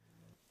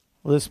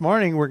Well, this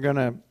morning we're going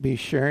to be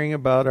sharing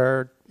about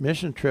our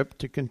mission trip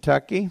to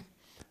Kentucky.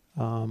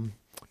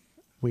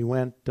 We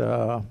went,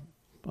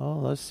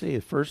 let's see,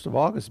 the 1st of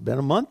August, been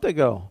a month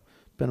ago.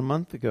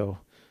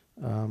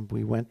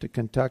 We went to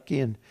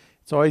Kentucky, and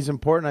it's always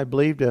important, I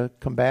believe, to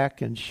come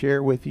back and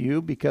share with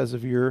you because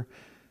of your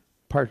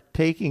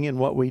partaking in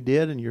what we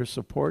did and your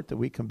support, that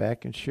we come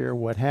back and share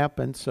what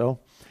happened. So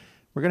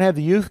we're going to have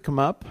the youth come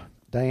up.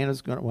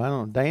 Diana's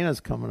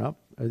coming up.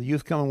 Are the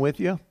youth coming with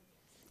you?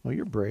 Well,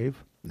 you're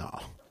brave. No.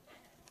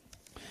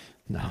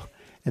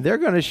 And they're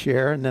going to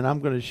share, and then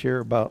I'm going to share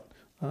about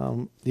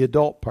the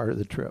adult part of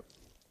the trip.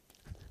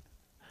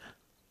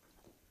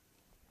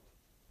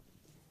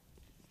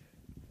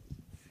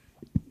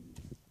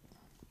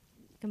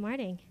 Good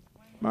morning.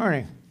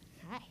 Morning.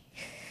 Hi.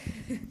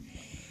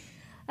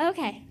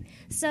 Okay,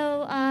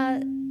 so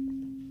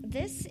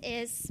this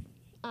is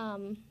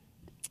 2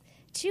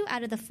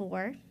 out of the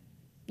 4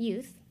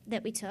 youth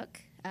that we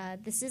took.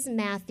 This is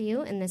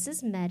Matthew, and this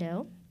is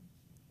Meadow.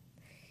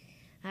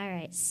 All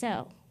right,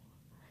 so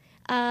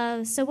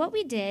what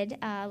we did,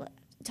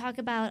 talk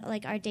about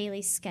like our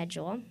daily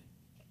schedule.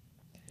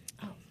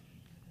 Oh,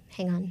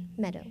 hang on,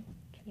 Meadow.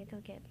 Can you go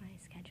get my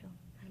schedule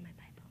out of my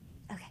Bible?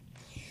 Okay.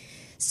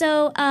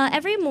 So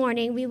every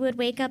morning we would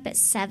wake up at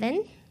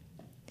 7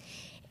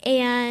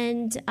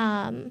 and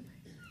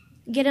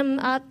get them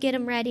up, get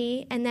them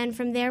ready, and then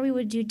from there we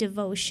would do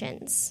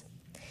devotions.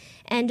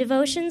 And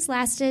devotions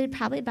lasted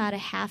probably about a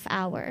half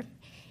hour,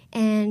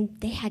 and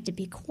they had to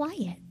be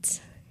quiet.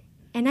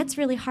 And that's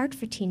really hard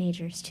for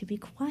teenagers, to be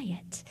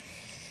quiet.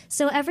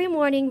 So every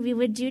morning we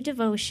would do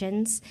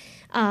devotions.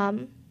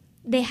 I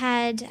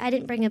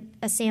didn't bring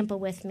a sample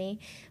with me,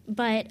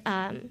 but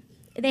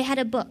they had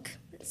a book.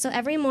 So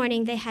every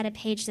morning they had a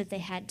page that they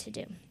had to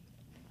do.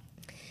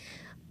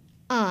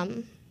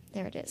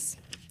 There it is.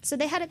 So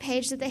they had a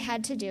page that they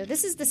had to do.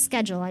 This is the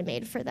schedule I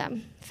made for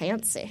them.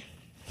 Fancy.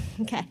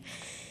 Okay.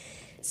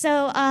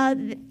 So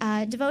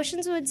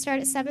devotions would start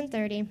at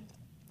 7:30.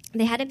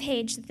 They had a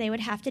page that they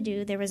would have to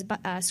do. There was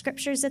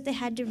scriptures that they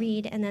had to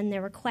read, and then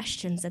there were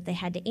questions that they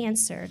had to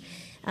answer,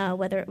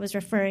 whether it was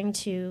referring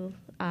to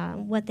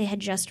what they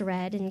had just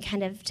read and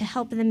kind of to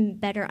help them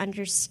better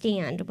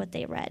understand what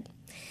they read.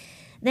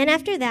 Then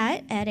after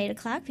that, at 8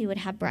 o'clock, we would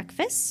have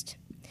breakfast.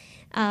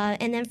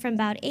 And then from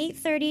about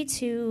 8:30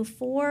 to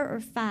 4 or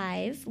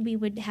 5, we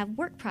would have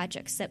work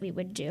projects that we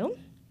would do.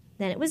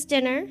 Then it was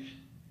dinner,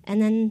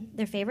 and then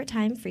their favorite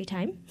time, free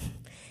time.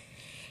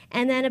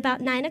 And then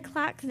about 9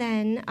 o'clock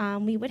then,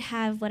 we would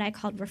have what I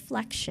called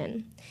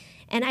reflection.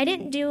 And I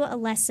didn't do a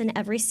lesson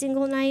every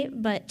single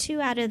night, but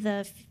 2 out of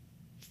the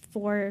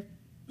 3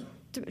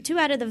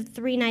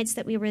 nights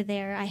that we were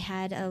there, I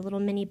had a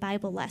little mini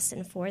Bible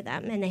lesson for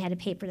them, and they had a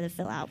paper to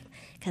fill out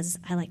because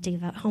I like to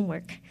give out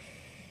homework.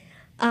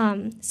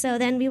 So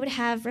then we would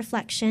have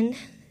reflection,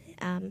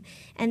 and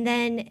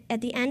then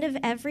at the end of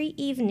every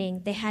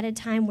evening, they had a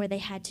time where they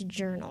had to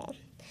journal.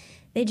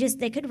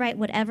 They could write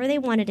whatever they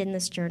wanted in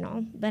this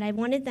journal, but I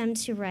wanted them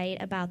to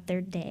write about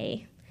their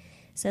day.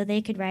 So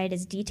they could write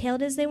as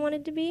detailed as they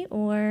wanted to be,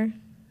 or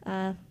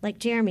like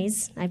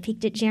Jeremy's. I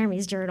peeked at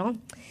Jeremy's journal.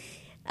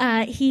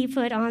 He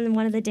put on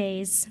one of the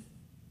days,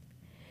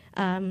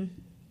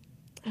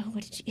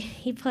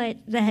 he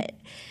put that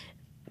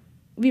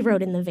we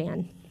rode in the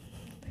van.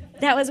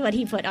 That was what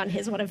he put on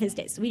one of his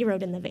days. We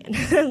rode in the van.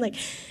 I'm like,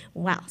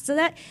 wow. So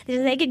that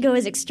they could go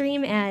as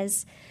extreme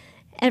as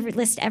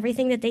list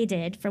everything that they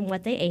did from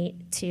what they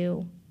ate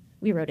to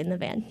we rode in the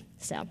van.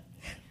 So,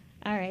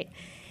 all right.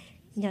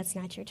 No, it's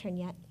not your turn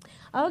yet.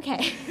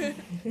 Okay.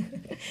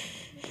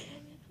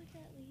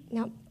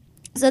 No.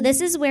 So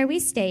this is where we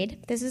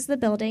stayed. This is the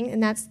building,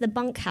 and that's the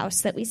bunkhouse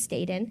that we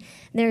stayed in.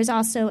 There's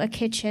also a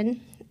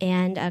kitchen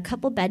and a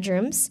couple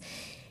bedrooms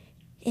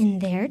in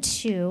there,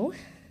 too.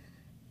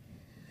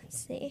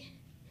 Let's see.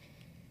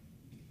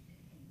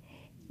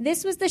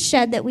 This was the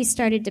shed that we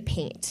started to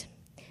paint.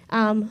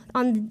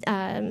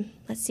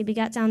 We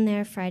got down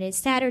there Friday,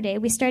 Saturday.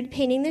 We started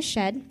painting the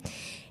shed,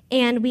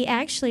 and we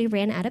actually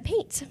ran out of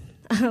paint.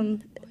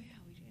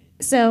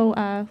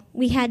 So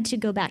we had to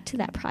go back to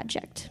that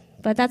project.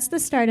 But that's the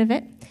start of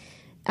it.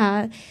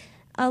 A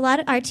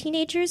lot of our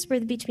teenagers were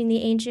between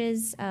the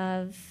ages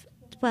of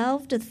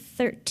 12 to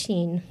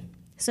 13.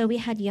 So we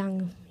had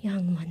young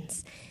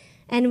ones.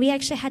 And we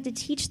actually had to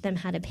teach them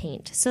how to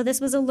paint. So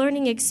this was a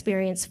learning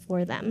experience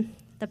for them,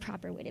 the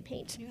proper way to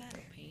paint. You have to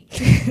paint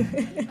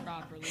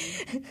properly.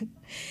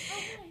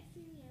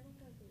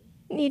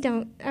 You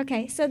don't.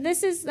 Okay, so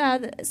this is,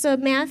 so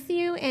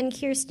Matthew and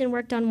Kirsten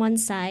worked on one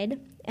side,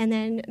 and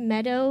then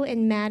Meadow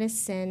and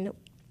Madison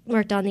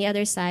worked on the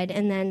other side,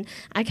 and then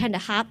I kind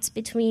of hopped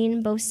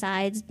between both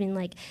sides, being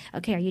like,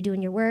 okay, are you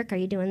doing your work? Are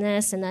you doing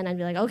this? And then I'd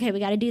be like, okay, we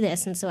got to do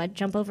this. And so I'd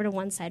jump over to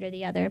one side or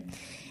the other.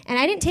 And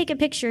I didn't take a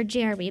picture of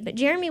Jeremy, but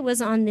Jeremy was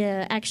on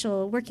the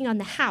working on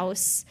the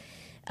house,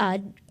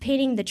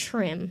 painting the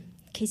trim,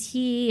 because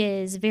he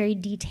is very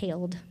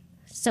detailed.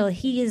 So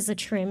he is a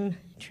trim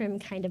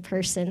kind of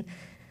person.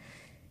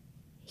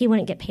 He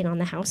wouldn't get paint on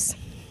the house.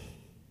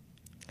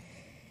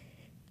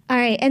 All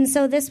right, and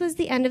so this was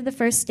the end of the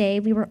first day.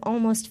 We were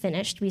almost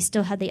finished. We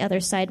still had the other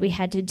side we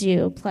had to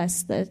do,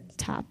 plus the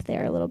top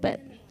there a little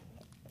bit,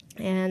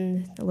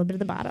 and a little bit of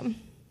the bottom.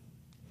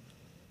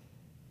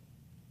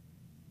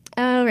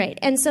 All right,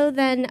 and so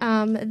then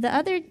then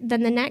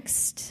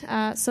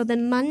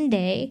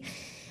Monday,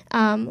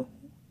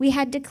 we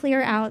had to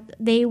clear out.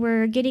 They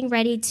were getting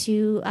ready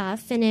to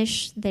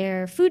finish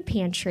their food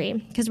pantry,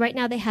 because right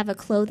now they have a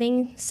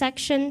clothing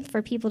section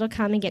for people to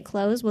come and get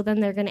clothes. Well, then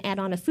they're going to add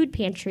on a food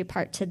pantry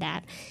part to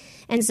that.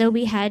 And so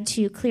we had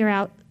to clear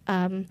out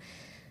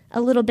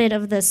a little bit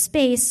of the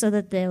space so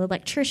that the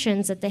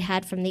electricians that they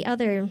had from the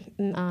other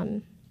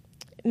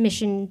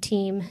mission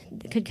team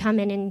could come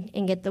in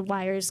and get the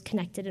wires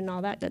connected and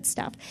all that good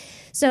stuff.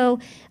 So,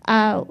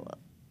 and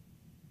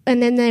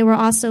then they were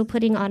also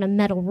putting on a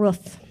metal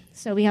roof.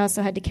 So we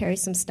also had to carry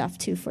some stuff,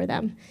 too, for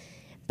them.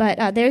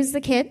 But there's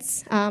the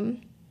kids. 3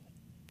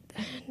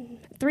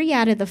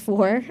 out of the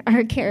 4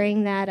 are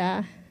carrying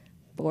that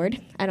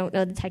board. I don't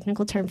know the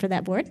technical term for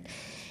that board.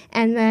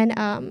 And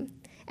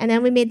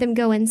then we made them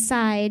go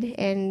inside,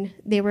 and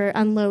they were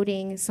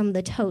unloading some of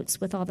the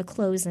totes with all the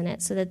clothes in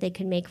it so that they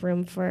could make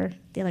room for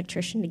the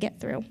electrician to get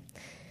through.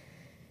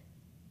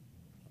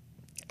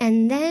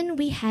 And then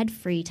we had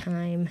free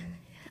time.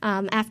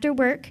 After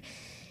work,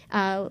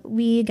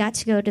 we got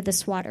to go to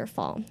this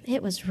waterfall.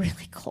 It was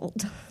really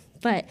cold,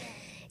 but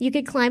you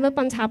could climb up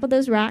on top of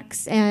those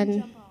rocks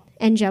and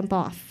jump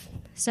off.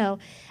 So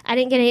I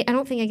don't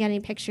think I got any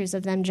pictures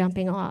of them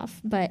jumping off,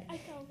 but I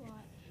fell a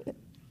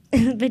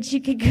lot. but you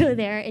could go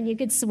there and you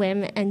could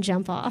swim and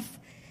jump off.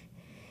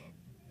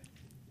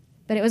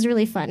 But it was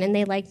really fun, and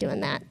they liked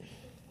doing that.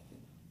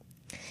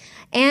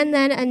 And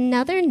then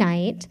another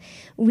night,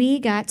 we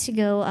got to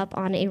go up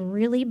on a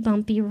really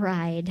bumpy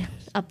ride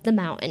up the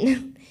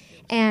mountain.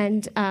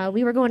 And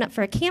we were going up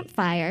for a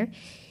campfire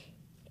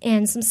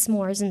and some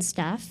s'mores and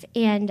stuff.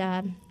 And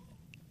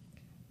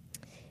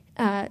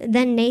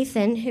then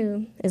Nathan,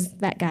 who is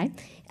that guy,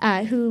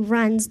 who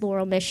runs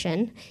Laurel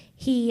Mission,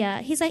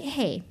 he's like,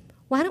 hey,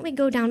 why don't we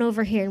go down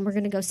over here and we're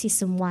going to go see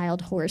some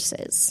wild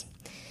horses.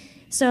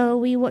 So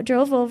we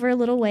drove over a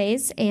little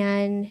ways,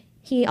 and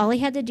all he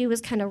had to do was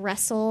kind of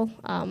wrestle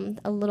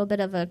a little bit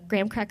of a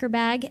graham cracker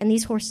bag, and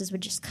these horses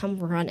would just come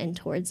running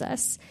towards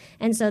us.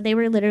 And so they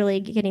were literally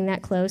getting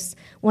that close.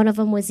 One of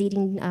them was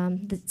eating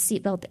the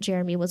seatbelt that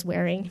Jeremy was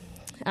wearing.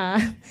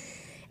 And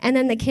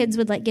then the kids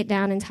would get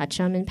down and touch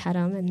them and pet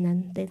them, and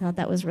then they thought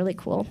that was really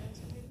cool.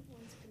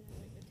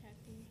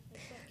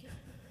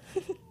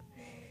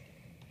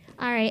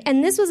 All right,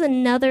 and this was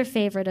another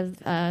favorite of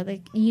the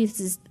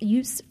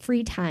youth's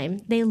free time.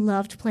 They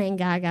loved playing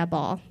Gaga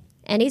Ball.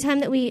 Anytime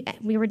that we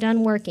were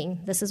done working,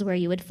 this is where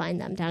you would find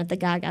them, down at the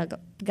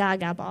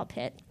Gaga Ball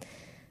pit.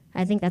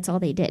 I think that's all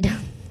they did.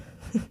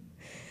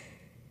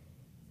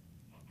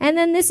 And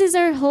then this is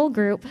our whole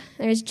group.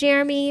 There's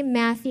Jeremy,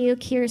 Matthew,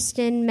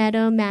 Kirsten,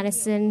 Meadow,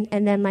 Madison,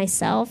 and then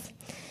myself.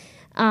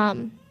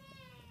 And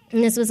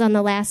this was on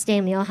the last day,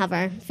 and we all have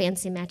our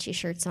fancy matchy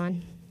shirts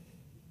on.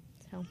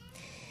 So,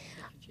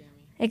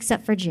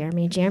 except for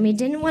Jeremy. Jeremy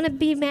didn't want to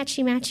be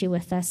matchy-matchy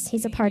with us.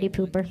 He's a party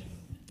pooper.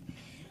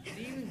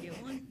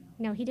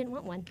 No, he didn't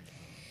want one.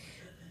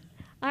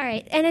 All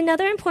right, and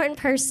another important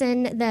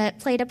person that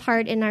played a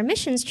part in our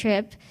missions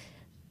trip,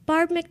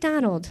 Barb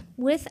McDonald.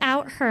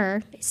 Without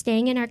her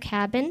staying in our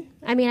cabin,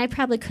 I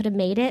probably could have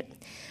made it,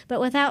 but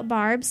without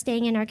Barb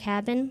staying in our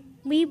cabin,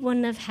 we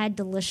wouldn't have had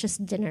delicious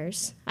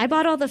dinners. I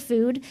bought all the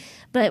food,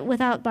 but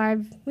without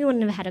Barb, we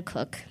wouldn't have had to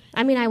cook.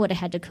 I would have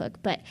had to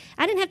cook, but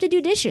I didn't have to do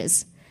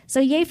dishes.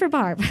 So yay for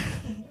Barb.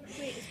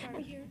 Wait, is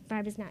Barb here?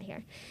 Barb is not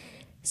here.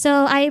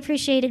 So I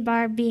appreciated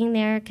Barb being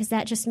there because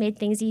that just made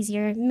things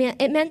easier.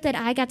 It meant that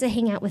I got to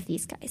hang out with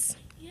these guys.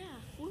 Yeah,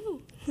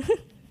 woo.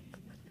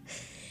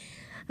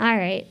 All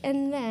right,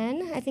 and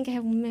then I think I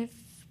have my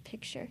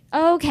picture.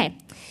 Okay,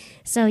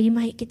 so you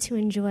might get to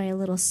enjoy a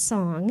little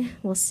song.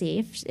 We'll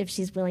see if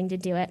she's willing to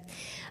do it.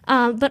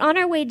 But on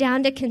our way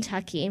down to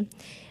Kentucky,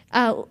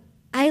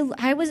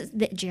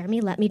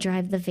 Jeremy let me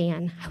drive the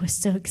van. I was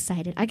so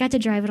excited. I got to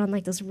drive it on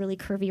those really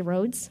curvy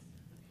roads.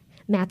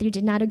 Matthew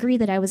did not agree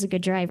that I was a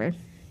good driver.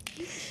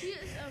 She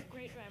is a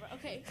great driver.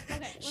 Okay.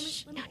 Let me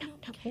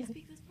can I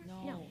speak this part?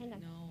 No, hang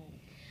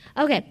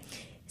on. Okay,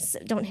 so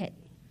don't hit.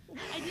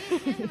 I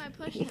didn't hit him, I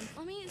pushed him.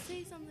 Let me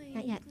say something.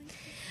 Not yet.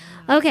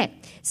 Okay,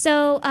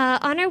 so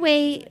on our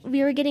way,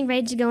 we were getting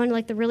ready to go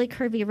into the really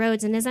curvy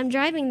roads, and as I'm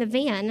driving the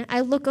van,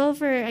 I look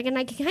over, and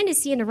I can kind of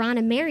see into Ron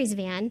and Mary's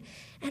van,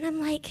 and I'm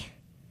like,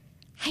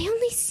 I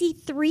only see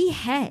 3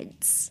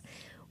 heads.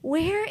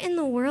 Where in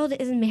the world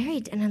is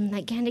Mary? And I'm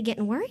kind of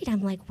getting worried.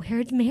 I'm like,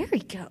 where'd Mary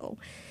go?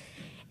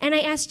 And I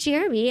asked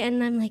Jeremy,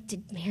 and I'm like,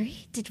 did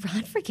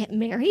Ron forget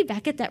Mary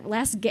back at that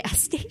last gas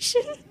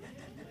station?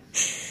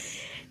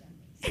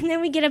 And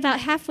then we get about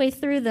halfway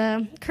through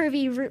the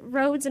curvy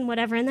roads and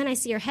whatever, and then I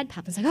see her head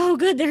pop. I was like, oh,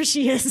 good, there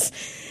she is.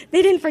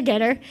 They didn't forget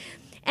her.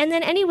 And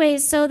then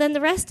anyways, so then the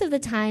rest of the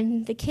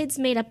time, the kids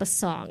made up a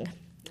song.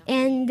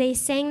 And they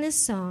sang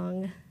this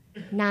song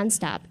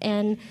nonstop.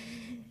 And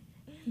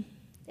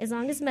as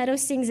long as Meadow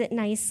sings it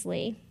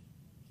nicely,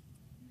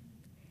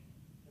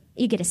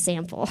 You get a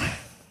sample.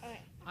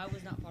 I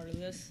was not part of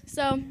this.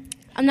 So,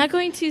 I'm not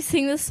going to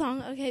sing this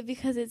song, okay,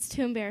 because it's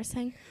too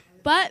embarrassing.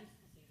 But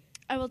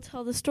I will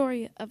tell the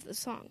story of the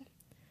song.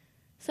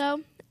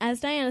 So, as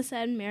Diana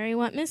said, Mary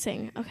went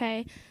missing,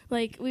 okay?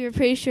 Like, we were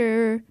pretty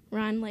sure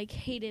Ron, like,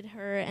 hated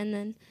her and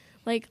then,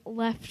 like,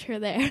 left her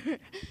there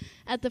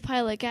at the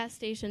Pilot gas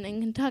station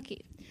in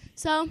Kentucky.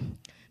 So,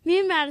 me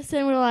and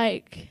Madison were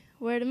like,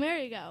 where did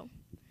Mary go?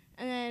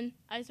 And then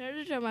I started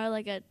to drum out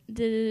like a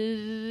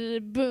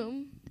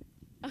boom,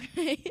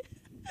 okay?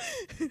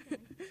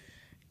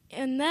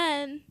 And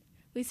then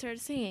we started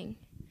singing.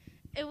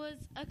 It was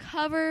a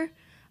cover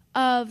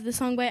of the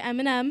song by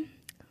Eminem,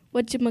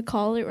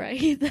 whatchamacallit,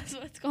 right? That's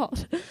what it's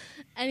called.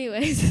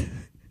 Anyways,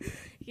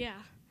 yeah,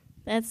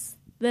 that's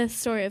the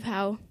story of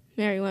how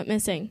Mary went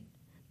missing.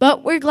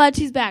 But we're glad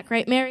she's back,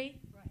 right, Mary?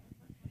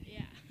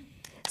 Yeah.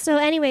 So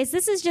anyways,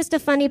 this is just a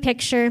funny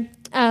picture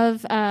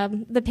of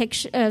the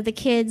picture of the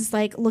kids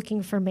like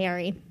looking for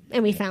Mary,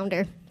 and we found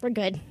her. We're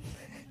good.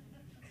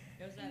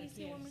 It was at a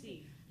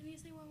KFC. I need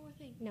to say one more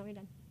thing. No, we're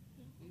done.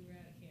 We were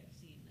at a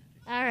KFC.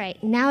 All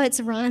right, now it's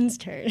Ron's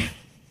turn.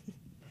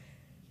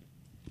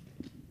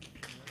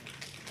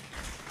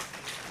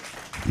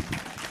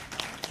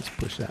 Just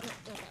push that.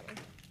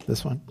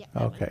 This one? Yeah,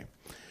 that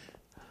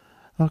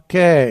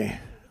Okay.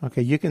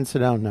 Okay, you can sit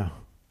down now.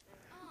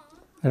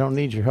 I don't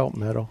need your help,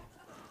 Meadow.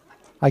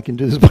 I can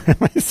do this by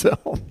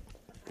myself.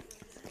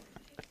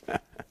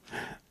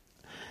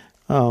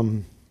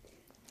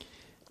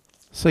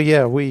 So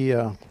yeah, we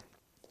had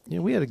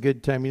a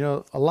good time. You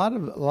know, a lot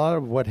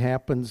of what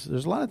happens.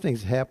 There's a lot of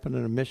things happen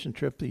in a mission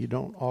trip that you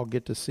don't all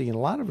get to see, and a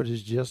lot of it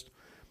is just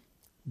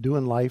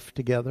doing life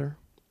together.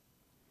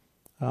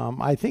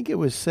 I think it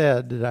was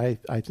said that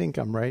I think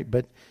I'm right,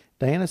 but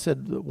Diana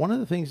said that one of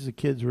the things the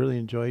kids really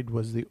enjoyed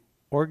was the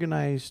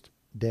organized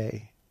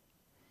day.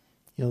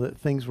 You know, that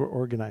things were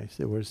organized.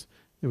 There was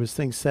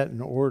things set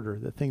in order.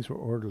 That things were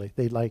orderly.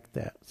 They liked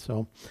that.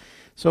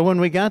 So when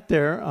we got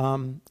there,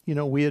 you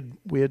know, we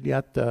had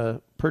got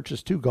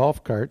purchased 2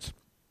 golf carts.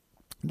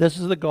 This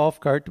is the golf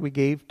cart we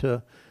gave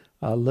to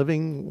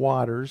Living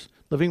Waters.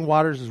 Living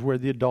Waters is where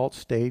the adults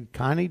stayed.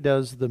 Connie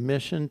does the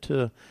mission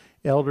to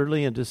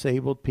elderly and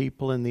disabled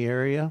people in the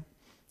area.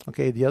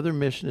 Okay, the other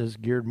mission is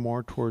geared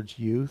more towards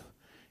youth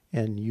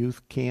and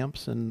youth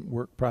camps and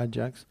work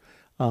projects.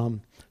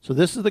 So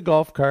this is the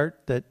golf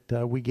cart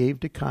that we gave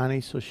to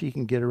Connie so she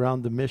can get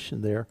around the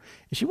mission there.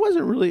 And she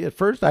wasn't really, at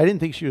first, I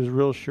didn't think she was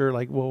real sure,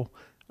 like, well,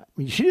 I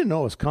mean, she didn't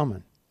know it was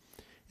coming.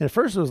 And at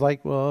first it was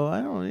like, well,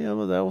 I don't, you know,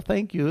 well,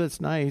 thank you,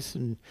 that's nice.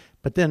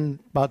 But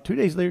then about 2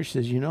 days later, she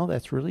says, you know,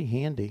 that's really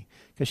handy.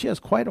 Because she has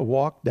quite a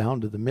walk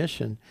down to the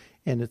mission,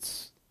 and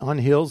it's on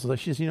hills.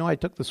 She says, you know, I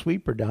took the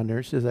sweeper down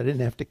there. She says, I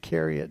didn't have to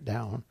carry it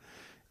down.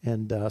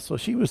 And so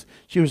she was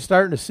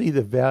starting to see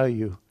the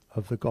value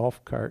of the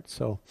golf cart.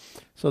 So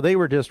they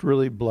were just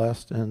really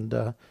blessed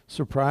and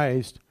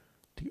surprised.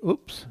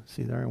 Oops,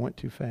 see there, I went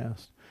too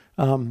fast.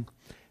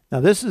 Now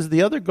this is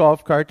the other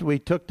golf cart we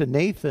took to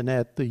Nathan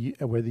at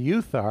where the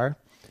youth are,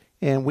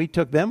 and we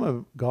took them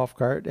a golf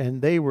cart,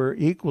 and they were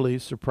equally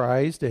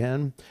surprised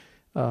and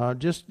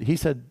he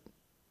said,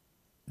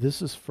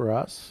 "This is for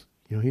us."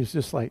 You know, he was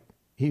just like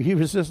he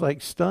was just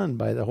like stunned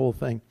by the whole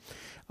thing.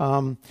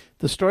 The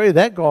story of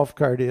that golf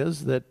cart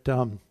is that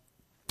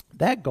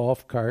that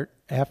golf cart,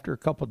 after a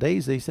couple of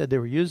days, they said they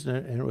were using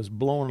it and it was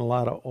blowing a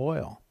lot of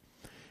oil.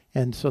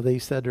 And so they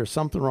said there's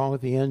something wrong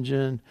with the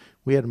engine.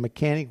 We had a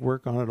mechanic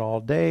work on it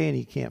all day and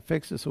he can't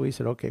fix it. So we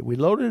said, okay, we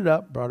loaded it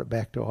up, brought it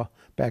back to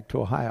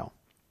Ohio.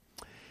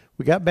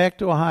 We got back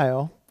to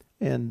Ohio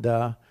and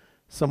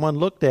someone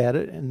looked at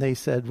it and they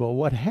said, well,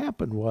 what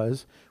happened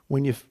was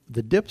when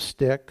the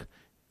dipstick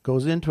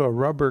goes into a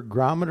rubber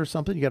grommet or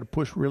something, you got to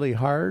push really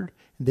hard.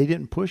 And they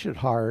didn't push it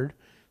hard.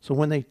 So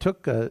when they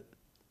took a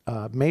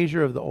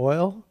measure of the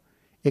oil,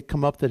 it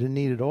come up that it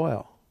needed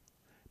oil.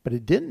 But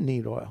it didn't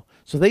need oil.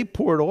 So they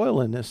poured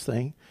oil in this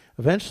thing.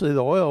 Eventually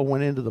the oil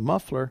went into the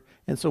muffler,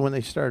 and so when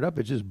they started up,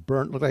 it just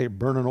looked like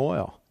burning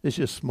oil. It's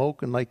just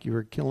smoking like you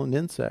were killing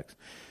insects.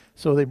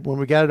 So when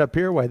we got it up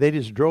here, they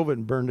just drove it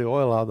and burned the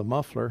oil out of the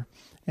muffler,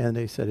 and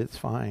they said it's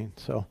fine.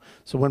 So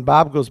when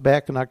Bob goes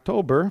back in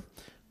October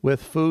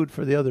with food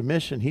for the other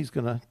mission, he's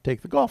going to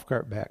take the golf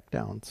cart back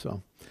down.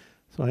 So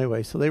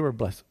anyway, so they were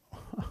blessed.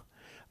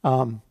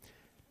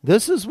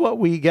 This is what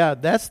we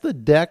got. That's the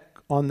deck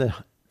on the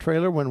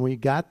trailer when we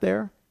got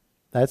there.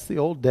 That's the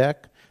old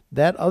deck.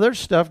 That other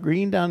stuff,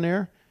 green down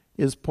there,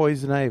 is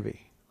poison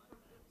ivy,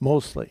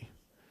 mostly.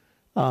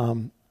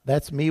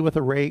 That's me with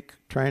a rake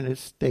trying to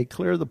stay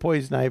clear of the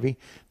poison ivy.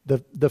 There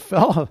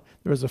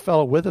was a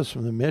fellow with us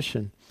from the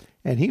mission,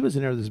 and he was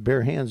in there with his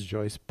bare hands,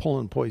 Joyce,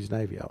 pulling poison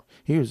ivy out.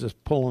 He was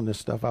just pulling this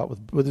stuff out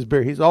with his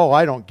bare.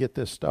 I don't get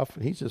this stuff,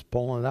 and he's just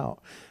pulling it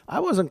out.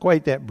 I wasn't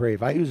quite that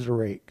brave. I used a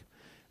rake.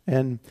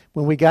 And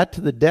when we got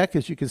to the deck,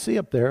 as you can see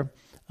up there,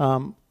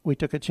 we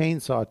took a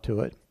chainsaw to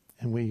it,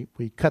 and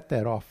we cut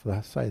that off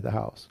the side of the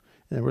house.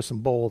 And there were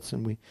some bolts,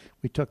 and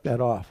we took that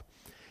off.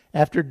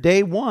 After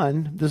day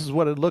 1, this is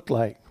what it looked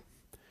like.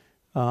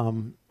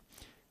 The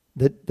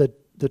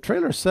the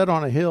trailer set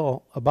on a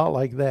hill about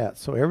like that,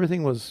 so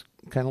everything was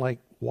kind of like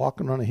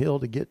walking on a hill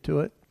to get to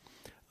it.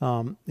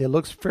 It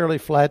looks fairly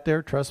flat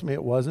there. Trust me,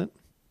 it wasn't.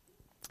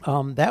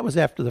 That was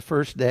after the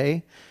first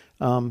day.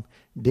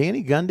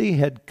 Danny Gundy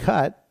had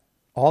cut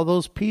all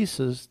those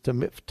pieces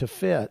to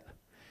fit,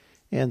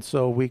 and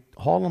so we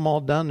hauled them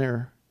all down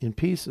there in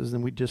pieces,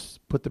 and we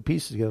just put the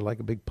pieces together like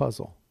a big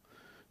puzzle,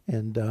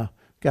 and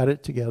got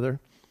it together.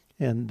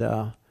 And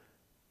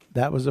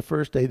that was the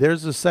first day.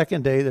 There's the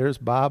second day. There's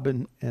Bob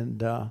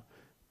and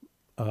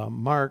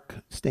Mark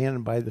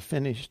standing by the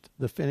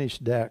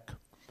finished deck.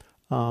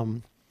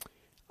 And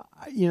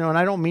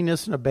I don't mean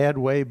this in a bad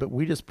way, but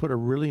we just put a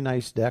really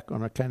nice deck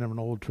on a kind of an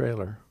old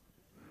trailer.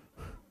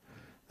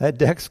 That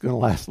deck's going to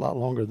last a lot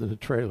longer than the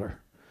trailer.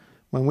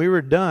 When we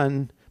were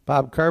done,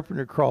 Bob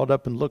Carpenter crawled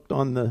up and looked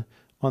on the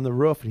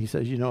roof, and he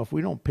says, if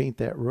we don't paint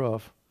that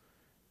roof,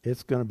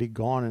 it's going to be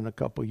gone in a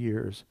couple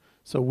years.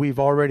 So we've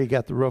already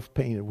got the roof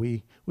painted.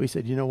 We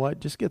said, you know what,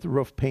 just get the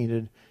roof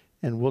painted,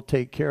 and we'll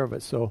take care of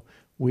it. So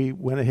we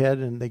went ahead,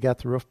 and they got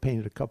the roof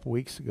painted a couple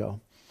weeks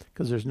ago,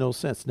 because there's no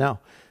sense. Now,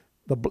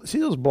 see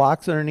those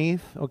blocks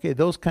underneath? Okay,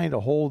 those kind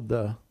of hold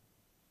the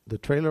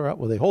trailer up.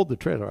 Well, they hold the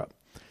trailer up.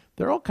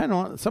 They're all kind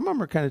of, some of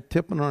them are kind of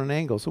tipping on an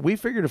angle. So we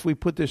figured if we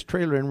put this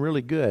trailer in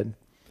really good,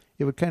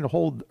 it would kind of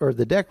hold, or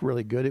the deck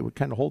really good, it would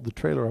kind of hold the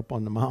trailer up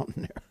on the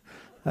mountain there.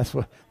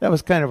 That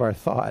was kind of our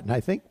thought, and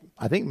I think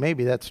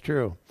maybe that's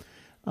true.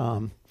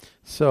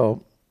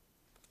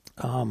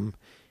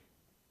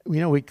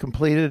 We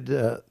completed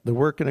the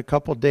work in a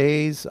couple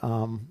days.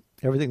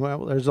 Everything went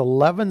well. There's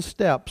 11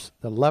 steps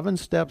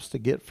to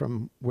get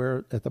from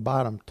where at the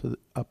bottom to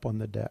up on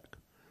the deck.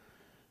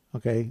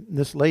 Okay,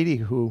 this lady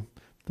who,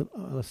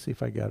 let's see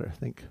if I got her. I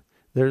think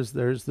there's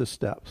the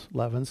steps,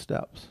 11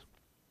 steps.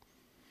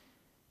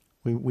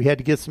 We had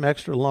to get some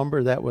extra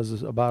lumber. That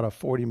was about a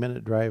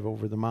 40-minute drive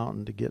over the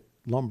mountain to get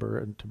lumber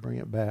and to bring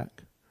it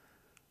back.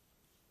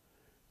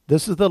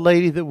 This is the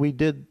lady that we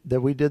did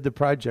the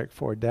project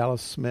for,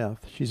 Dallas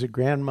Smith. She's a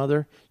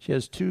grandmother. She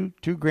has two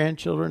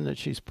grandchildren that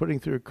she's putting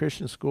through a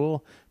Christian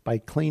school by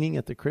cleaning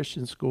at the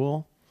Christian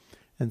school.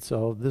 And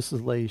so this is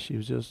the lady. She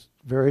was just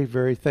very,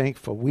 very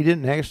thankful. We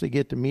didn't actually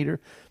get to meet her.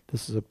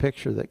 This is a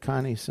picture that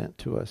Connie sent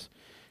to us.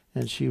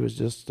 And she was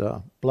just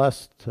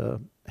blessed to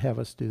have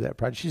us do that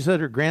project. She said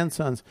her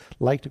grandsons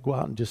like to go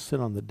out and just sit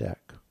on the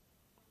deck.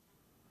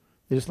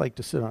 They just like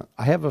to sit on it.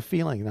 I have a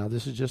feeling now,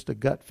 this is just a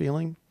gut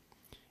feeling,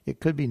 it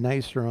could be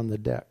nicer on the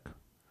deck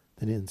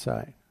than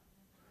inside.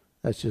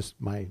 That's just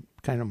my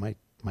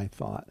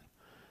thought.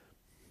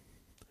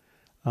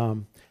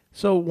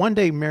 So one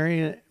day,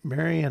 Mary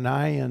and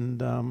I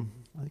and I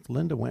think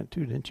Linda went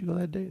too. Didn't you go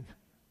that day?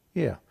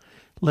 Yeah,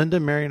 Linda,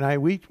 Mary, and I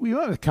we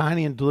went with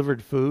Connie and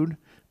delivered food,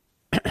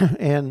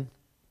 and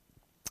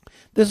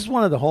this is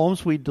one of the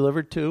homes we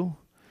delivered to.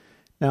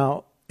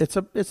 Now it's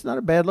not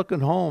a bad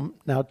looking home.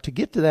 Now to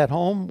get to that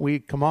home, we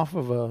come off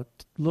of a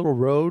little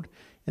road.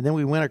 And then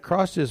we went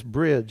across this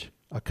bridge,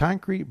 a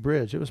concrete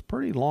bridge. It was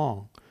pretty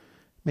long.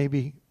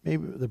 Maybe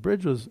the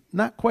bridge was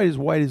not quite as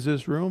wide as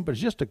this room, but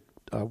it's just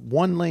a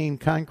one-lane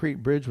concrete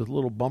bridge with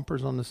little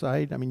bumpers on the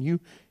side. I mean,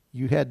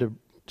 you had to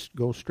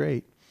go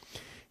straight.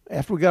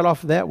 After we got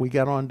off of that, we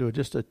got onto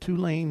just a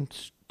two-lane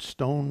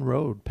stone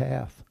road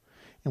path.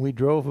 And we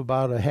drove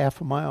about a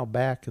half a mile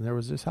back, and there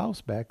was this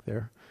house back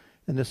there.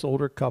 And this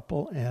older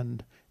couple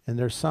and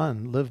their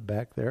son lived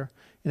back there.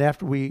 And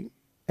after we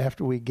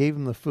gave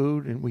them the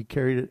food and we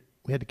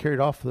had to carry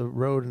it off the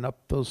road and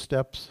up those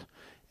steps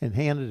and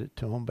handed it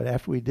to them. But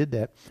after we did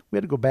that, we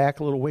had to go back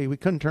a little way. We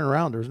couldn't turn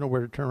around. There was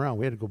nowhere to turn around.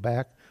 We had to go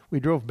back.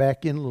 We drove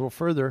back in a little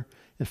further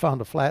and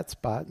found a flat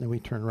spot, and then we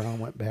turned around and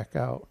went back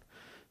out.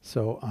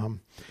 So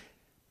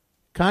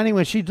Connie,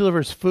 when she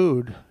delivers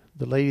food,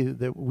 the lady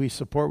that we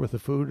support with the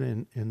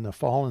food in the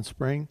fall and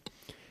spring,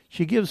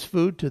 she gives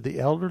food to the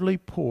elderly,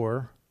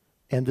 poor,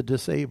 and the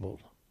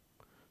disabled.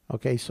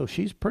 Okay, so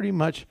she's pretty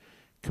much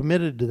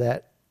committed to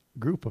that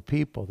group of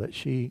people, that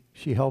she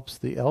helps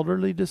the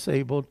elderly,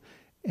 disabled,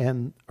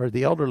 or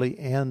the elderly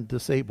and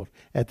disabled.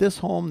 At this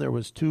home, there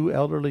was 2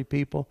 elderly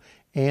people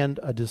and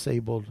a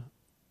disabled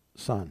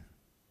son.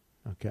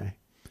 Okay,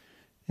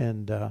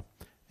 and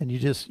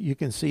you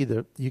can see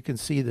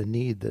the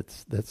need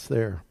that's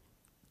there.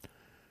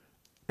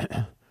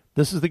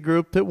 This is the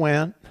group that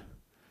went.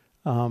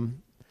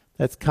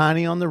 That's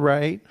Connie on the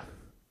right,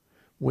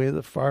 way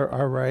the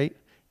our right,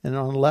 and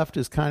on the left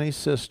is Connie's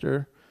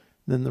sister.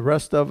 Then the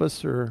rest of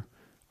us are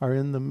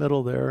in the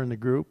middle there in the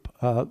group.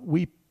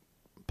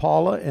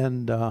 Paula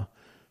and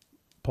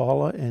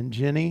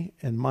Jenny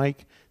and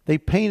Mike, they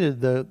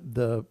painted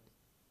the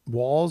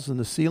walls and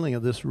the ceiling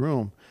of this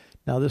room.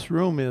 Now this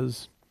room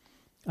is,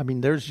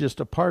 there's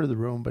just a part of the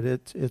room, but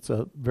it's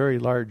a very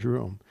large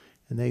room,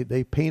 and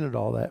they painted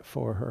all that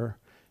for her.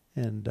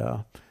 And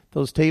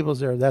those tables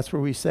there, that's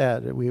where we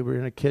sat. We were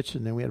in a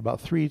kitchen, and we had about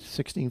 3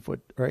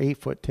 16-foot or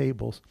 8-foot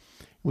tables.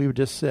 We would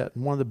just sit.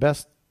 And one of the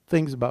best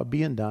things about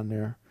being down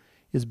there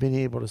is being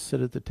able to sit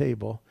at the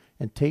table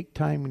and take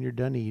time when you're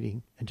done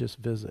eating and just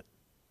visit.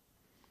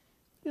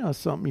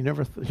 Something you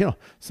never,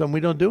 something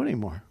we don't do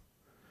anymore.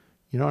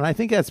 And I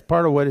think that's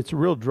part of what it's a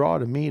real draw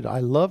to me. I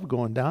love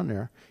going down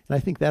there, and I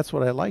think that's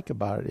what I like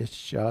about it.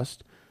 It's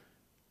just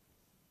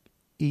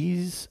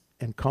ease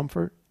and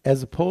comfort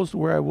as opposed to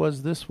where I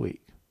was this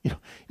week.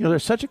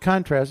 There's such a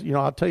contrast.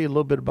 I'll tell you a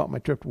little bit about my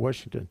trip to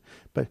Washington,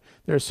 but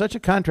there's such a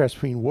contrast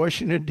between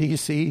Washington,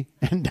 D.C.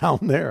 and down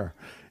there.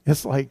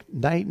 It's like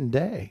night and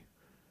day.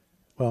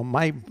 Well,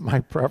 my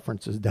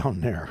preference is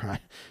down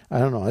there. I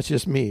don't know. It's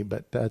just me,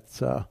 but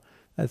that's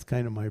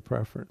kind of my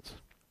preference.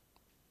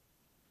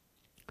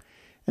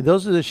 And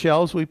those are the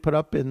shelves we put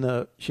up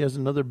she has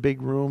another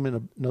big room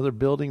in another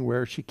building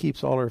where she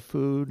keeps all her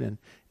food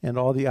and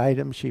all the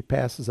items she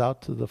passes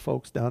out to the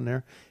folks down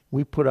there.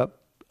 We put up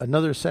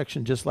another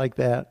section just like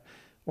that,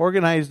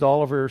 organized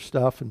all of her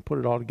stuff and put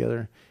it all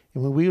together.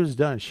 And when we was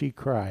done, she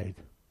cried.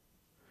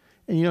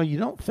 And you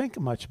don't think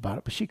much about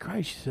it, but she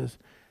cried. She says,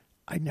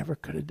 I never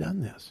could have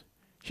done this.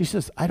 She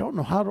says, I don't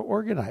know how to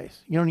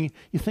organize. And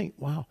you think,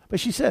 wow. But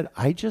she said,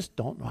 I just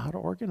don't know how to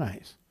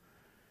organize.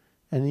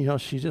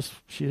 And, she just,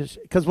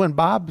 because when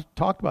Bob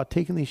talked about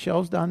taking these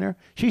shelves down there,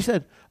 she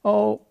said,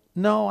 oh,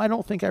 no, I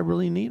don't think I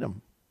really need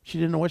them. She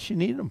didn't know what she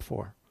needed them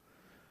for.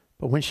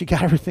 But when she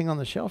got everything on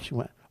the shelf, she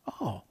went,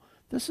 oh,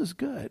 this is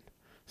good.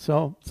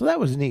 So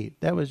that was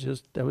neat. That was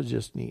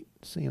just neat,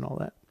 seeing all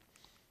that.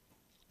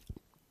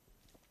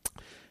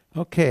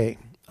 Okay.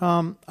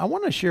 I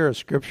want to share a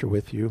scripture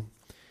with you.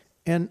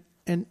 And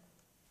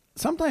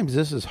sometimes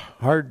this is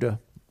hard to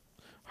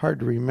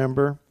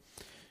remember,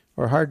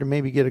 or hard to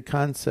maybe get a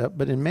concept,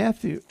 but in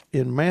Matthew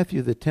the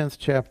 10th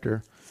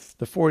chapter,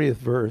 the 40th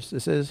verse, it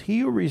says, he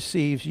who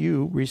receives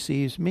you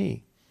receives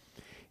me,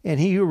 and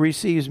he who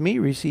receives me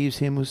receives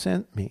him who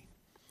sent me.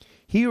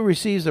 He who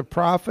receives a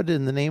prophet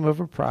in the name of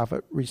a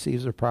prophet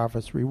receives a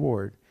prophet's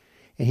reward,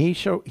 and he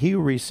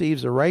who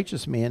receives a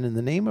righteous man in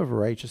the name of a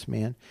righteous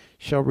man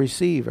shall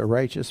receive a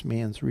righteous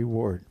man's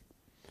reward.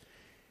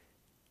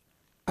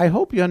 I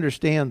hope you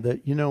understand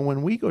that,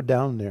 when we go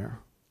down there,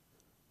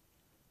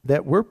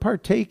 that we're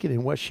partaking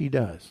in what she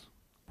does.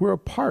 We're a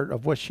part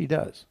of what she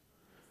does.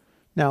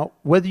 Now,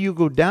 whether you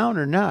go down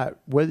or not,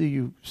 whether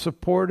you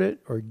support it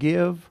or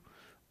give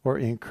or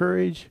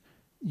encourage,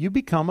 you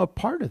become a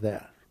part of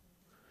that.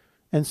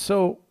 And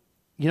so,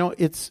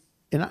 it's,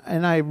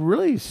 and I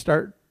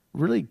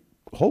really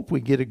hope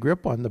we get a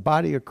grip on the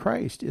body of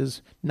Christ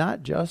is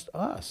not just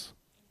us.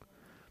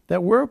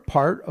 That we're a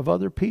part of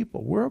other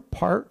people. We're a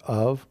part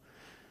of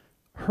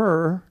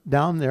her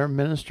down there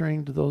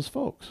ministering to those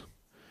folks.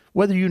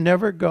 Whether you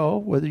never go,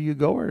 whether you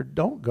go or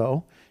don't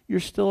go,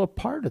 you're still a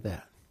part of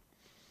that.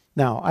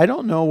 Now, I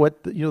don't know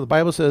what, the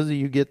Bible says that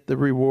you get the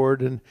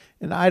reward, and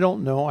I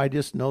don't know. I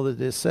just know that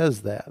it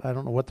says that. I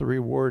don't know what the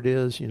reward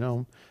is,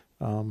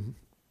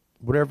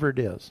 whatever it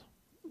is.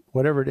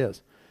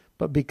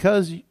 But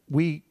because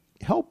we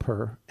help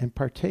her and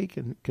partake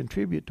and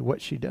contribute to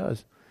what she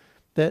does,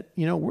 that,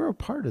 we're a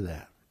part of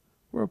that.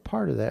 We're a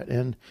part of that.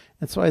 And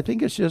so I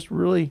think it's just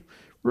really,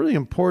 really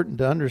important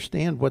to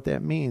understand what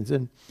that means.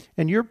 And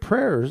your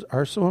prayers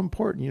are so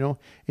important,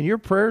 and your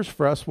prayers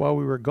for us while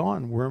we were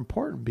gone were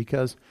important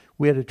because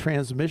we had a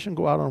transmission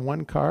go out on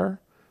one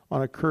car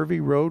on a curvy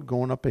road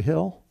going up a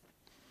hill.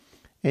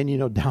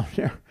 And, down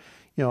there,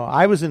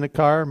 I was in the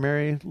car,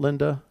 Mary,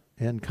 Linda,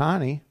 and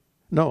Connie.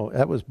 No,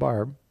 that was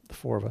Barb, the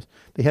four of us.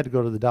 They had to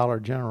go to the Dollar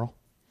General.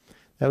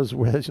 That's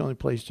the only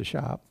place to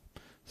shop.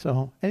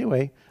 So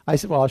anyway, I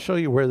said, well, I'll show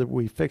you where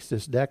we fixed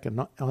this deck.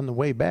 And on the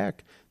way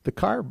back, the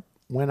car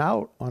went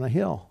out on a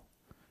hill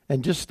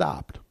and just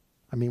stopped.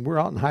 I mean, we're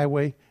out on the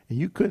highway and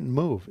you couldn't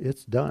move.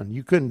 It's done.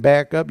 You couldn't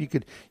back up. You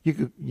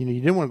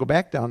didn't want to go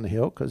back down the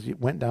hill because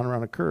it went down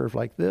around a curve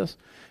like this.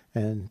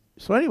 And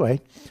so anyway,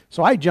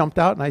 I jumped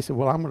out and I said,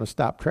 well, I'm going to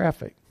stop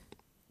traffic.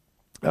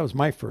 That was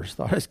my first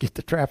thought. Let's get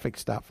the traffic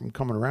stopped from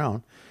coming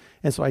around.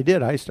 And so I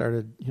did. I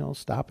started,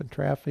 stopping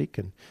traffic,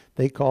 and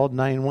they called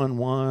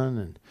 911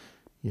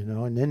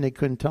 and then they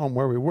couldn't tell them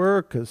where we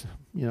were because,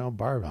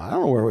 Barb, I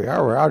don't know where we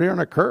are. We're out here on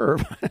a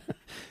curve.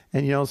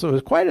 And, so it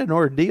was quite an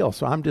ordeal.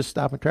 So I'm just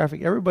stopping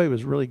traffic. Everybody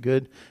was really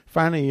good.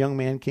 Finally, a young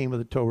man came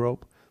with a tow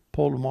rope,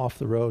 pulled him off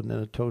the road, and then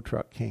a tow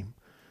truck came.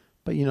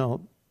 But,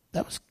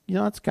 that was,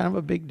 that's kind of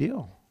a big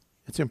deal.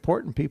 It's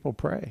important people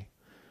pray.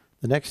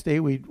 The next day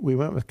we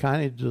went with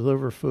Connie to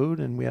deliver food,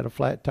 and we had a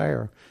flat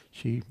tire.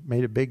 She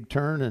made a big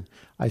turn, and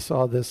I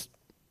saw this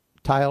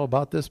tile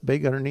about this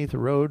big underneath the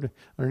road,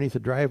 underneath the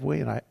driveway,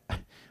 and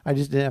I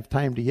just didn't have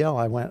time to yell.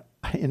 I went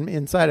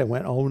inside. I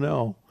went, oh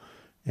no,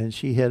 and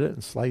she hit it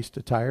and sliced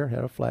a tire.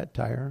 Had a flat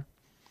tire.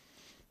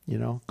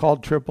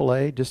 Called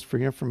AAA just for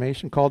your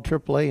information. Called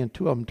AAA, and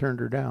two of them turned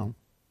her down.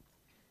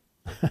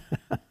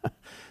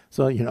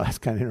 So that's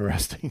kind of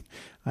interesting.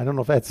 I don't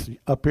know if that's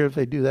up here if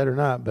they do that or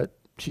not, but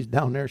she's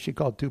down there. She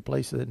called two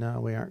places that no,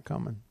 we aren't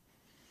coming.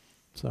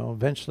 So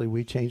eventually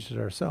we changed it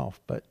ourselves.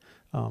 But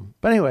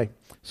anyway,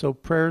 so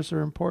prayers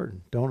are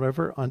important. Don't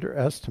ever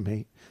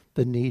underestimate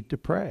the need to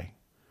pray.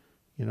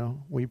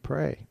 We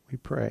pray.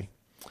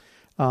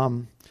 I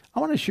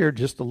want to share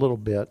just a little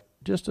bit,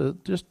 just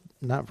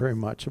not very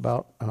much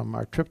about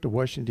our trip to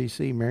Washington,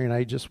 D.C. Mary and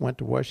I just went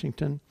to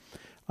Washington.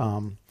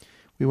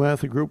 We We went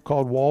with a group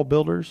called Wall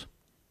Builders.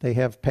 They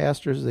have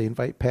pastors. They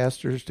invite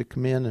pastors to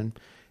come in,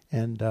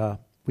 and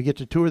we get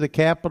to tour the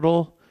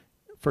Capitol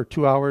for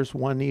 2 hours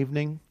one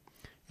evening,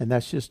 and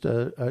that's just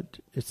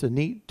it's a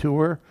neat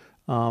tour.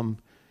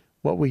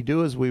 What we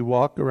do is we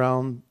walk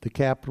around the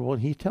Capitol,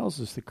 and he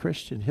tells us the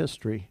Christian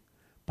history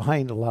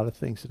behind a lot of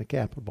things in the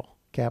Capitol.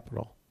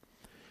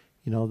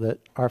 You know, that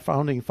our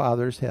founding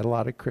fathers had a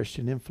lot of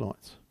Christian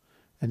influence,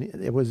 and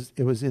it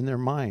was in their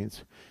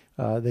minds.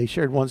 They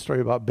shared one story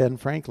about Ben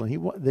Franklin. He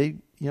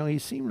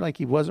seemed like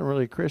he wasn't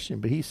really a Christian,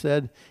 but he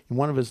said in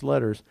one of his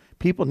letters,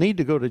 people need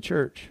to go to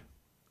church.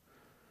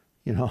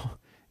 You know,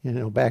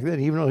 back then,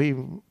 even though he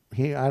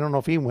I don't know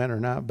if he went or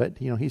not, but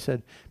he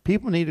said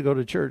people need to go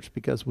to church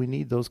because we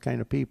need those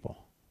kind of people.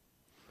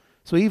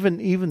 So even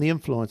the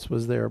influence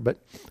was there.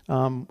 But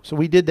so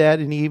we did that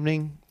in the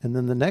evening, and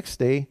then the next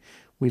day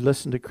we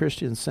listened to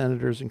Christian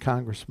senators and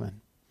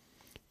congressmen,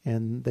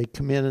 and they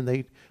come in and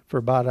they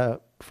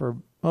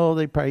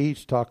probably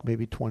each talk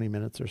maybe 20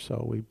 minutes or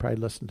so. We probably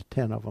listened to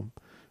 10 of them.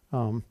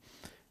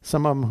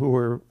 Some of them who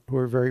were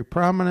very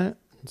prominent,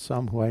 and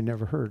some who I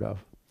never heard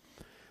of.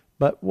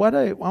 But what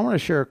I want to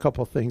share a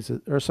couple of things,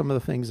 or some of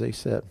the things they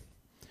said.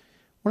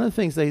 One of the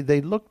things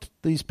they looked,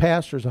 these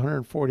pastors,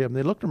 140 of them,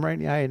 they looked them right in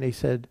the eye and they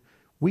said,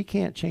 we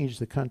can't change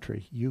the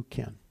country, you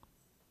can.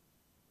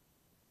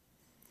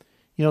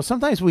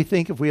 Sometimes we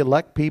think if we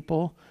elect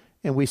people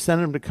and we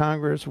send them to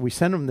Congress, or we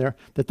send them there,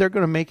 that they're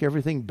going to make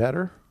everything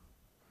better.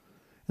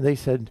 And they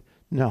said,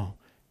 no,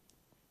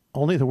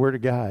 only the Word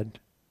of God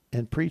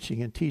and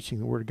preaching and teaching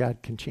the Word of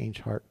God can change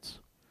hearts.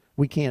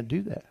 We can't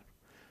do that.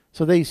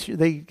 So they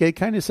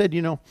kind of said,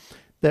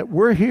 that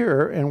we're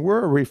here and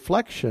we're a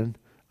reflection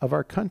of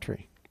our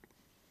country.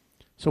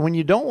 So when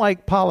you don't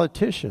like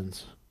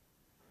politicians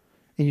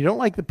and you don't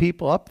like the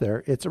people up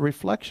there, it's a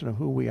reflection of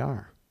who we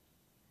are.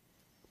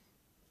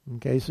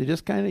 Okay, so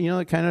just kind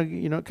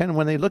of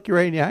when they look you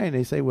right in the eye and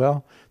they say,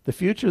 well, the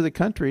future of the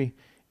country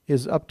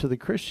is up to the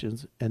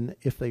Christians, and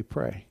if they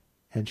pray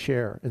and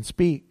share and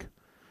speak.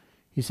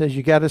 He says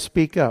you got to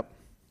speak up.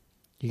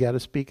 You got to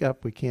speak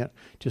up. We can't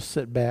just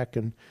sit back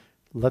and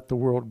let the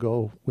world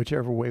go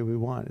whichever way we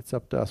want. It's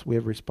up to us. We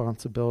have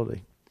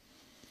responsibility.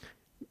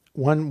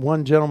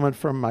 One gentleman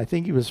from, I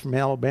think he was from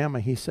Alabama,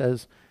 he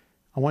says,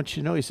 I want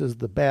you to know, he says,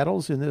 the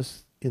battles in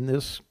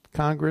this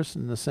Congress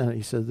and the Senate,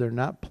 he says, they're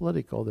not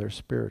political, they're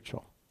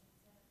spiritual.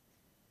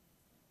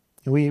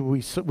 And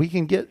we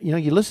can get,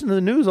 you listen to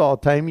the news all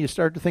the time, you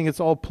start to think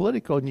it's all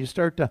political, and you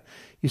start to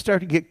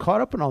get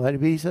caught up in all that.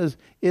 But he says,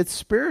 it's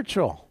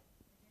spiritual.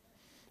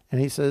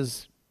 And he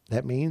says,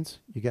 that means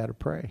you got to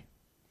pray.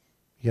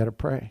 You got to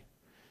pray.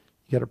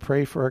 You got to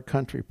pray for our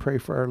country, pray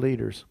for our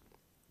leaders.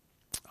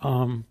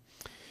 One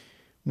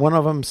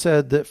of them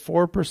said that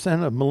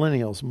 4% of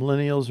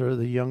millennials are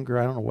the younger,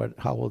 I don't know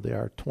how old they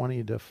are,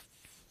 20 to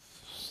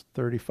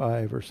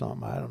 35 or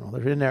something. I don't know.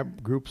 They're in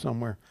that group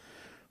somewhere.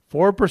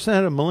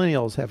 4% of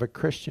millennials have a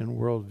Christian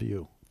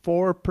worldview.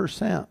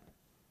 4%.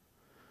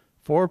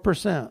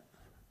 4%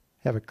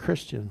 have a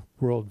Christian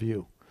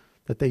worldview,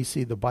 that they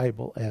see the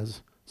Bible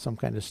as some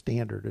kind of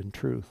standard and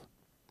truth.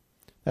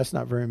 That's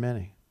not very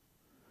many.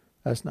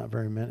 That's not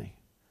very many.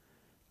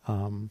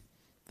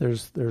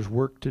 There's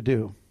work to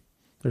do.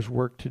 There's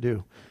work to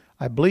do.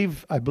 I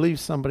believe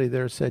somebody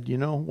there said,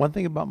 one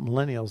thing about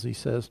millennials, he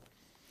says,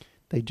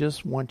 they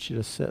just want you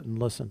to sit and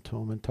listen to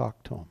them and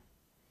talk to them.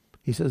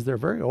 He says they're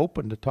very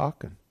open to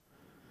talking.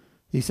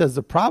 He says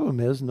the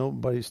problem is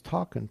nobody's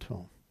talking to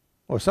them.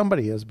 Or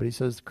somebody is, but he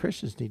says the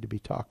Christians need to be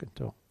talking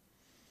to them.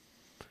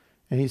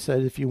 And he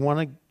said if you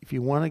want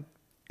to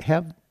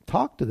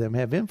talk to them,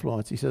 have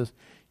influence, he says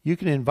you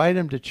can invite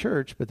them to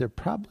church, but they're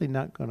probably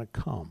not going to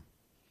come.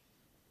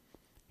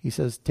 He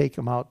says take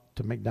them out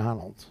to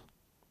McDonald's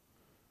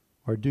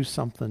or do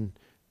something.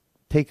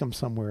 Take them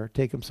somewhere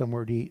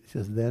to eat. He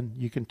says, then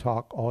you can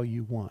talk all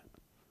you want.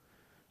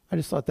 I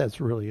just thought that's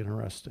really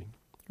interesting.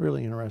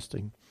 Really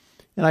interesting.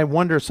 And I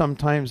wonder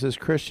sometimes as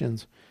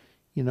Christians,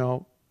 I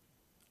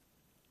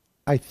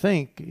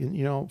think,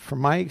 from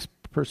my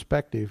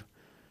perspective,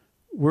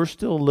 we're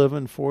still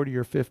living 40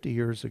 or 50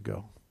 years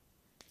ago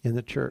in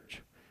the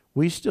church.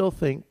 We still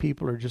think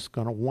people are just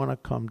going to want to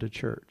come to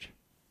church.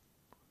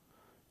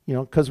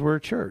 Because we're a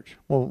church.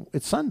 Well,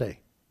 it's Sunday.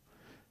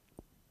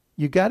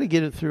 You got to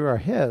get it through our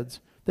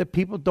heads that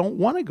people don't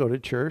want to go to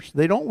church.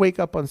 They don't wake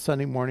up on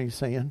Sunday morning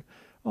saying,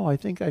 oh, I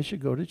think I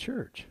should go to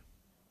church.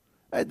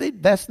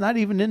 That's not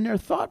even in their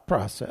thought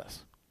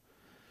process.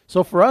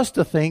 So for us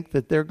to think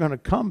that they're going to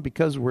come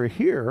because we're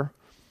here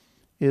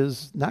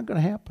is not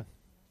going to happen.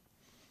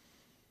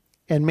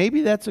 And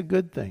maybe that's a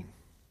good thing.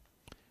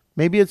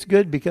 Maybe it's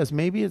good because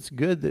maybe it's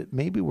good that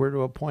maybe we're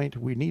to a point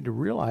we need to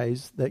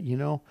realize that,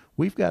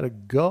 we've got to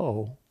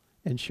go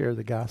and share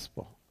the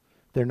gospel.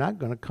 They're not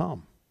going to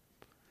come.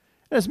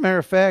 As a matter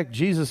of fact,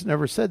 Jesus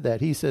never said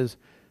that. He says,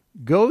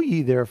 go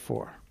ye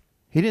therefore.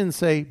 He didn't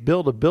say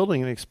build a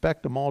building and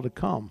expect them all to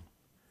come.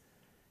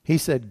 He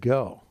said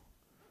go.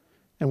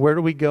 And where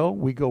do we go?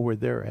 We go where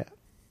they're at.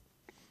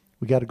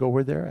 We got to go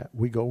where they're at.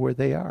 We go where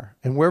they are.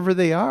 And wherever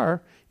they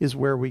are is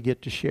where we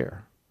get to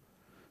share.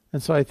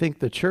 And so I think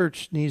the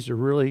church needs to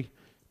really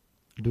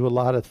do a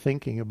lot of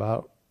thinking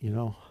about,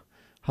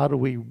 how do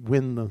we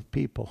win the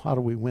people? How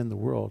do we win the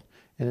world?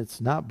 And it's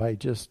not by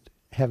just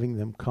having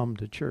them come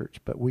to church,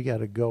 but we got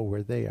to go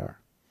where they are.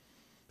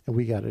 And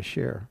we got to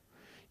share.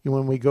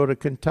 When we go to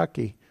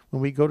Kentucky,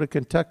 we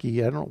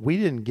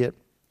didn't get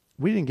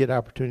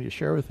opportunity to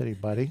share with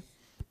anybody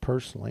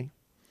personally,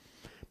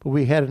 but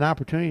we had an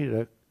opportunity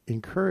to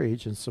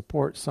encourage and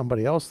support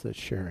somebody else that's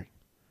sharing.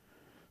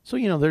 So,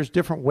 there's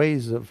different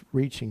ways of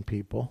reaching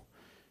people.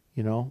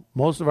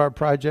 Most of our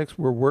projects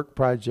were work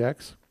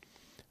projects.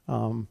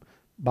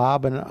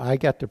 Bob and I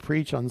got to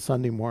preach on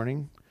Sunday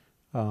morning,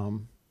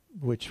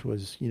 which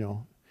was,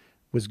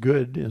 was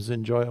good. It was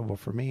enjoyable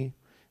for me.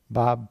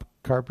 Bob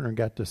Carpenter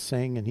got to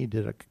sing, and he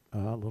did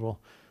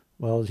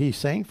he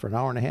sang for an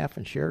hour and a half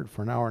and shared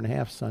for an hour and a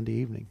half Sunday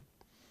evening.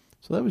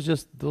 So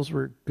those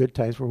were good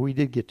times where we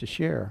did get to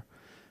share.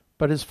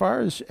 But as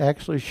far as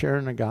actually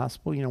sharing the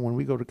gospel, when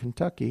we go to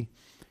Kentucky,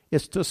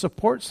 it's to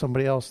support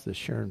somebody else that's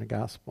sharing the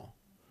gospel.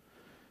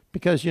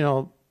 Because,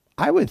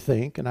 I would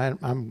think, and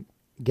I'm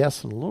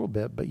guessing a little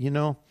bit, but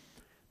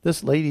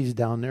this lady's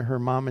down there, her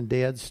mom and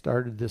dad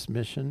started this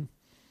mission,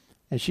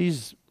 and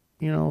she's,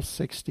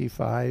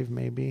 65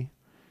 maybe,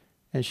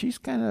 and she's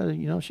kind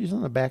of, she's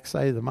on the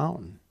backside of the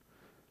mountain.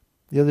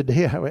 The other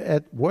day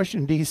at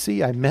Washington,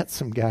 D.C., I met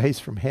some guys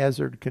from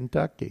Hazard,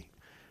 Kentucky.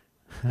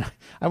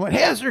 I went,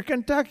 Hazard,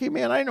 Kentucky,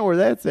 man, I know where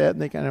that's at.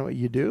 And they kind of went,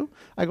 you do?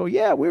 I go,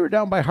 yeah, we were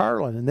down by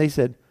Harlan. And they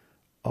said,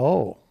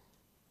 oh,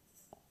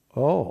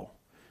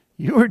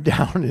 you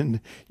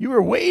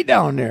were way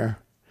down there.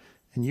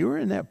 And you were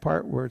in that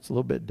part where it's a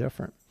little bit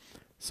different.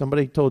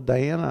 Somebody told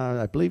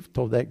Diana, I believe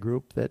told that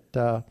group that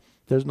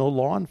there's no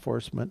law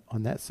enforcement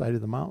on that side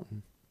of the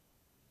mountain.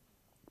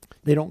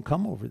 They don't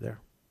come over there.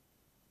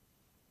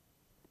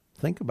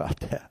 Think about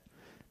that.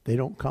 They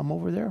don't come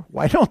over there.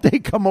 Why don't they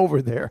come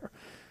over there?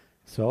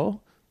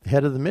 So the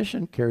head of the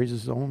mission carries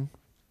his own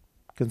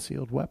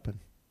concealed weapon.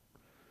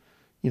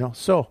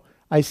 So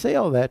I say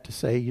all that to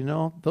say,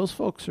 those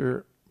folks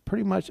are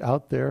pretty much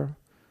out there.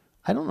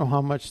 I don't know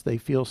how much they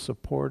feel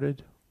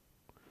supported.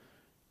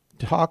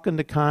 Talking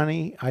to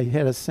Connie, I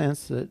had a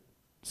sense that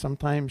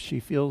sometimes she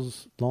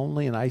feels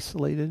lonely and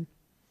isolated.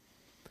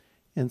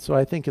 And so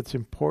I think it's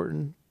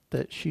important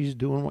that she's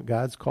doing what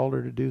God's called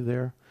her to do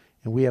there,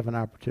 and we have an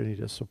opportunity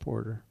to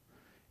support her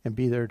and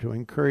be there to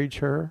encourage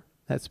her.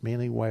 That's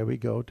mainly why we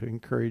go, to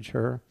encourage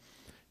her.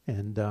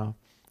 And,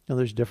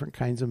 there's different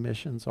kinds of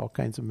missions, all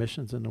kinds of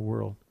missions in the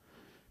world.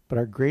 But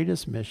our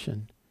greatest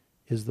mission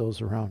is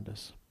those around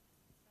us.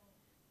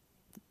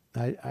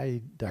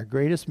 Our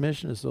greatest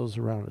mission is those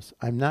around us.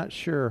 I'm not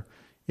sure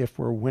if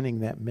we're winning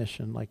that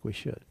mission like we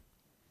should.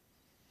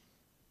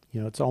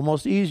 It's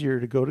almost easier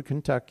to go to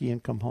Kentucky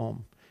and come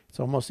home. It's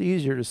almost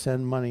easier to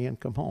send money and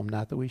come home.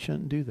 Not that we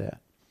shouldn't do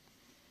that.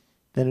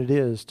 Than it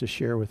is to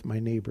share with my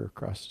neighbor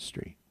across the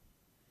street.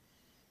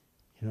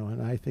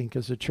 And I think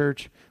as a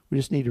church, we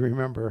just need to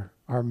remember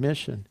our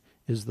mission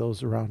is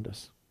those around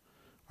us.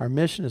 Our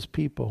mission is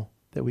people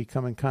that we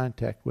come in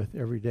contact with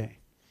every day.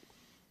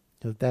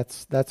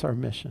 That's our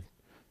mission.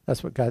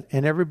 That's what God,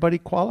 and everybody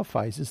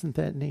qualifies. Isn't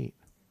that neat?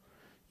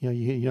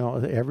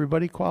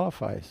 Everybody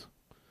qualifies.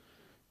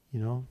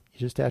 You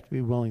just have to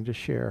be willing to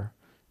share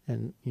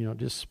and,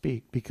 just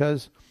speak.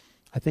 Because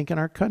I think in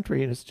our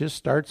country, and it just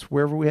starts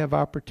wherever we have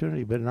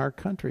opportunity, but in our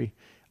country,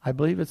 I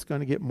believe it's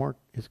going to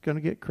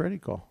get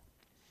critical.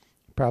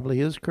 Probably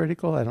is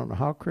critical. I don't know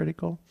how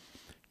critical.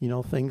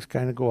 Things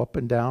kind of go up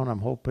and down. I'm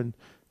hoping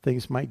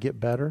things might get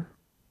better.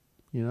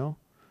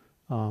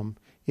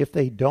 If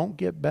they don't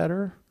get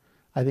better,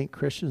 I think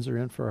Christians are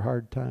in for a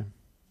hard time.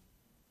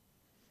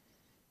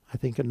 I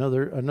think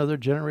another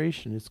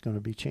generation is going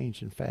to be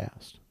changing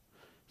fast.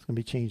 It's going to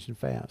be changing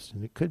fast,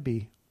 and it could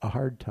be a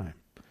hard time.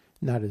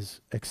 Not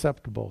as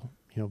acceptable,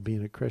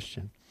 being a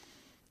Christian.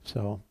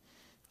 So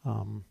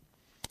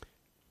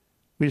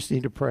we just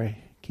need to pray.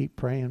 Keep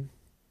praying.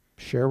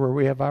 Share where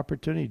we have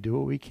opportunity. Do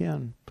what we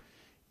can.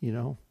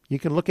 You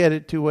can look at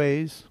it two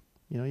ways.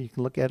 You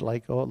can look at it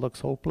like, oh, it looks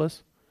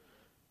hopeless.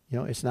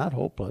 It's not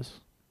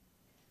hopeless.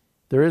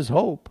 There is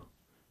hope,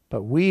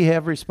 but we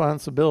have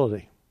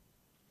responsibility.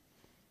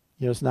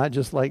 It's not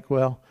just like,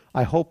 well,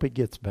 I hope it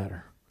gets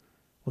better.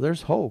 Well,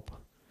 there's hope,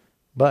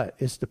 but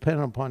it's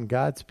dependent upon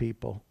God's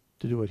people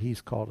to do what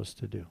He's called us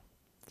to do.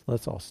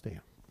 Let's all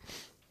stand.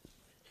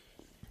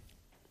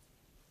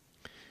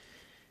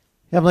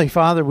 Heavenly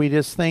Father, we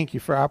just thank you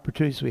for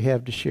opportunities we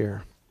have to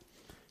share.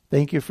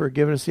 Thank you for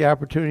giving us the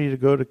opportunity to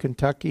go to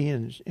Kentucky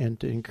and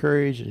to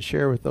encourage and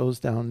share with those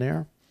down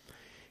there.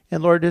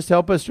 And Lord, just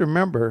help us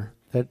remember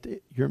that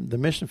the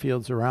mission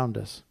field's around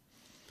us.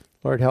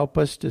 Lord, help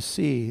us to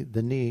see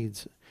the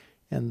needs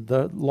and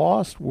the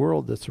lost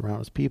world that's around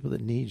us, people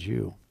that need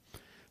you.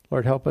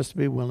 Lord, help us to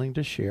be willing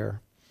to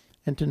share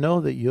and to know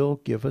that you'll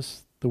give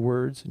us the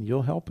words and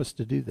you'll help us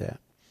to do that.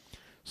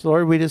 So,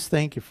 Lord, we just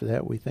thank you for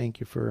that. We thank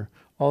you for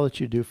all that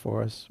you do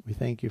for us. We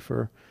thank you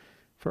for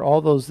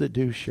all those that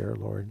do share,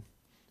 Lord.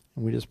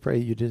 And we just pray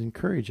you to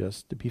encourage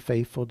us to be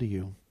faithful to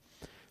you.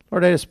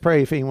 Lord, I just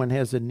pray if anyone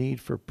has a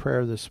need for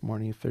prayer this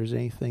morning, if there's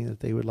anything that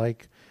they would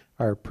like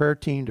our prayer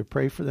team to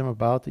pray for them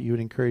about, that you would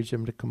encourage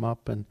them to come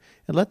up and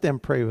let them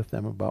pray with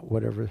them about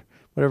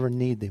whatever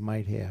need they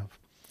might have.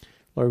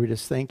 Lord, we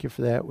just thank you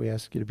for that. We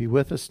ask you to be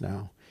with us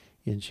now.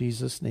 In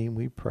Jesus' name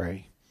we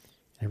pray.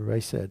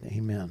 Everybody said,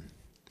 amen.